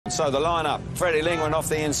So the lineup, Freddie Lindgren off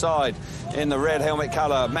the inside in the red helmet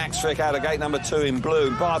colour. Max Frick out of gate number 2 in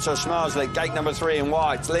blue. Bartosz Zmarzlik, gate number 3 in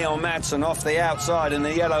white. Leon Madsen off the outside in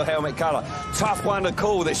the yellow helmet colour. Tough one to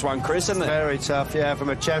call, this one, Chris, isn't it? Very tough, yeah, from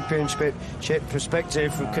a championship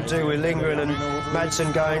perspective. We could do with Lindgren and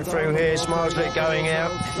Madsen going through here, Zmarzlik going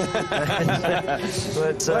out.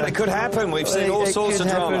 But it could happen. We've seen all sorts of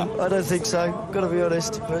drama. I don't think so, got to be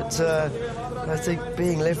honest. But I think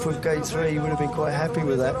being left with gate 3, he would have been quite happy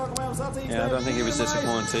with that. Yeah, I don't think he was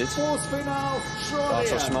disappointed.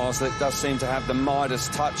 Bartosz Zmarzlik does seem to have the Midas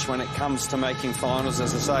touch when it comes to making finals.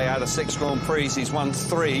 As I say, out of 6 Grand Prix, he's won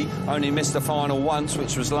 3, only missed the final once,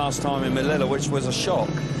 which was last time in Melilla, which was a shock,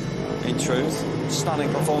 in truth.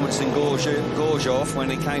 Stunning performance in Gorzów when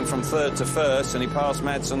he came from 3rd to 1st, and he passed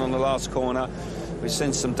Madsen on the last corner. We've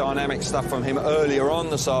seen some dynamic stuff from him earlier on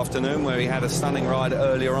this afternoon, where he had a stunning ride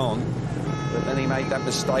earlier on. But then he made that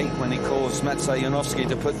mistake when he caused Maciej Janowski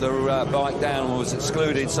to put the bike down and was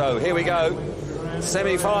excluded. So here we go.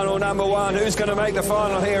 Semi-final number 1. Who's going to make the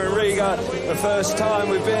final here in Riga? The first time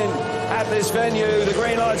we've been at this venue. The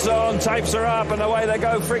green light's on, tapes are up, and away they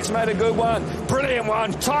go. Frick's made a good one. Brilliant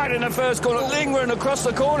one. Tight in the first corner. Lindgren across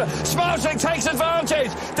the corner. Zmarzlik takes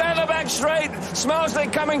advantage. Down the back straight.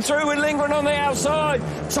 Zmarzlik coming through with Lindgren on the outside.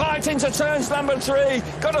 Tight into turns number 3.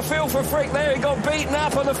 Got a feel for Frick there. He got beaten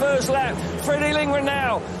up on the first lap. Freddie Lindgren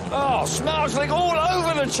now. Oh, Zmarzlik all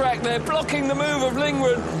over the track there, blocking the move of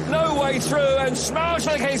Lindgren. No way through, and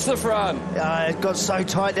Zmarzlik hits the front. It got so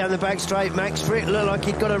tight down the back straight. Max Frick looked like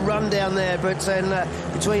he'd got a run down there, but then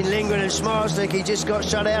between Lindgren and Zmarzlik, he just got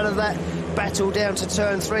shut out of that battle down to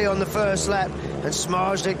turn 3 on the first lap. And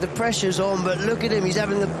Zmarzlik, the pressure's on, but look at him. He's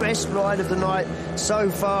having the best ride of the night so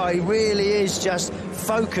far. He really is just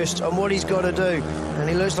focused on what he's got to do. And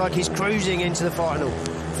he looks like he's cruising into the final.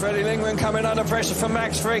 Freddie Lindgren coming under pressure from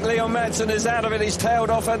Max Frick. Leon Madsen is out of it. He's tailed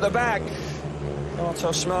off at the back.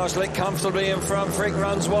 Bartosz Zmarzlik comfortably in front. Frick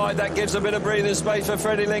runs wide. That gives a bit of breathing space for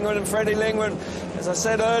Freddie Lindgren. And Freddie Lindgren, as I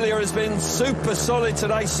said earlier, has been super solid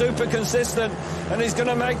today, super consistent. And he's going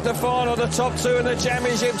to make the final. The top 2 in the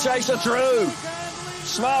championship chaser through.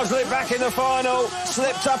 Zmarzlik back in the final,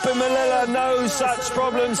 slipped up in Melilla, no such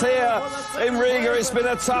problems here in Riga. It's been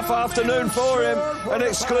a tough afternoon for him. An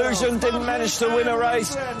exclusion, didn't manage to win a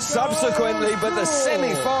race subsequently, but the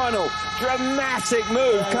semi-final, dramatic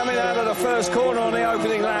move coming out of the first corner on the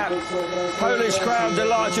opening lap. Polish crowd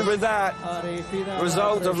delighted with that.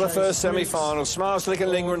 Result of the first semi-final, Zmarzlik and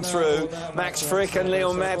Lindgren through, Max Frick and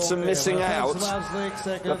Leon Madsen missing out.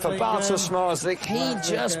 But for Bartosz Zmarzlik, he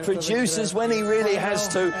just produces when he really has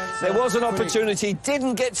to. There was an opportunity,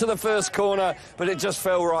 didn't get to the first corner, but it just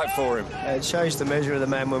fell right for him. It shows the measure of the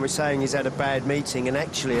man when we're saying he's had a bad meeting, and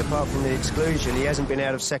actually, apart from the exclusion, he hasn't been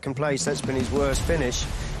out of 2nd place. That's been his worst finish,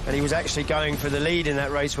 and he was actually going for the lead in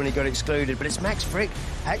that race when he got excluded. But it's Max Frick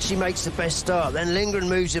actually makes the best start. Then Lindgren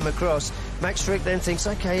moves him across. Max Frick then thinks,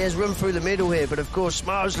 OK, he has room through the middle here, but of course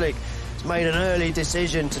Zmarzlik has made an early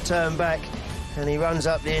decision to turn back, and he runs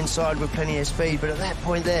up the inside with plenty of speed. But at that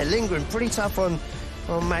point there, Lindgren pretty tough on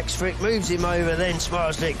Max Frick, moves him over, then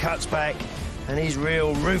Zmarzlik cuts back, and he's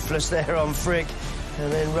real ruthless there on Frick,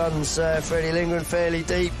 and then runs Freddie Lindgren fairly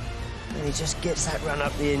deep, and he just gets that run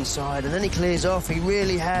up the inside, and then he clears off. He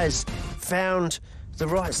really has found the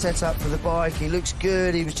right setup for the bike. He looks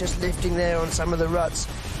good. He was just lifting there on some of the ruts.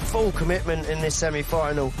 Full commitment in this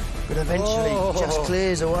semi-final, but eventually just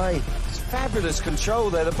clears away. Fabulous control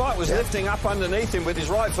there. The bike was lifting up underneath him with his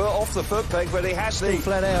right foot off the foot peg, but he had Still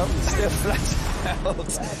flat out. Still flat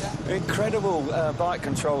out. Incredible bike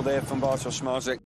control there from Bartosz Zmarzlik.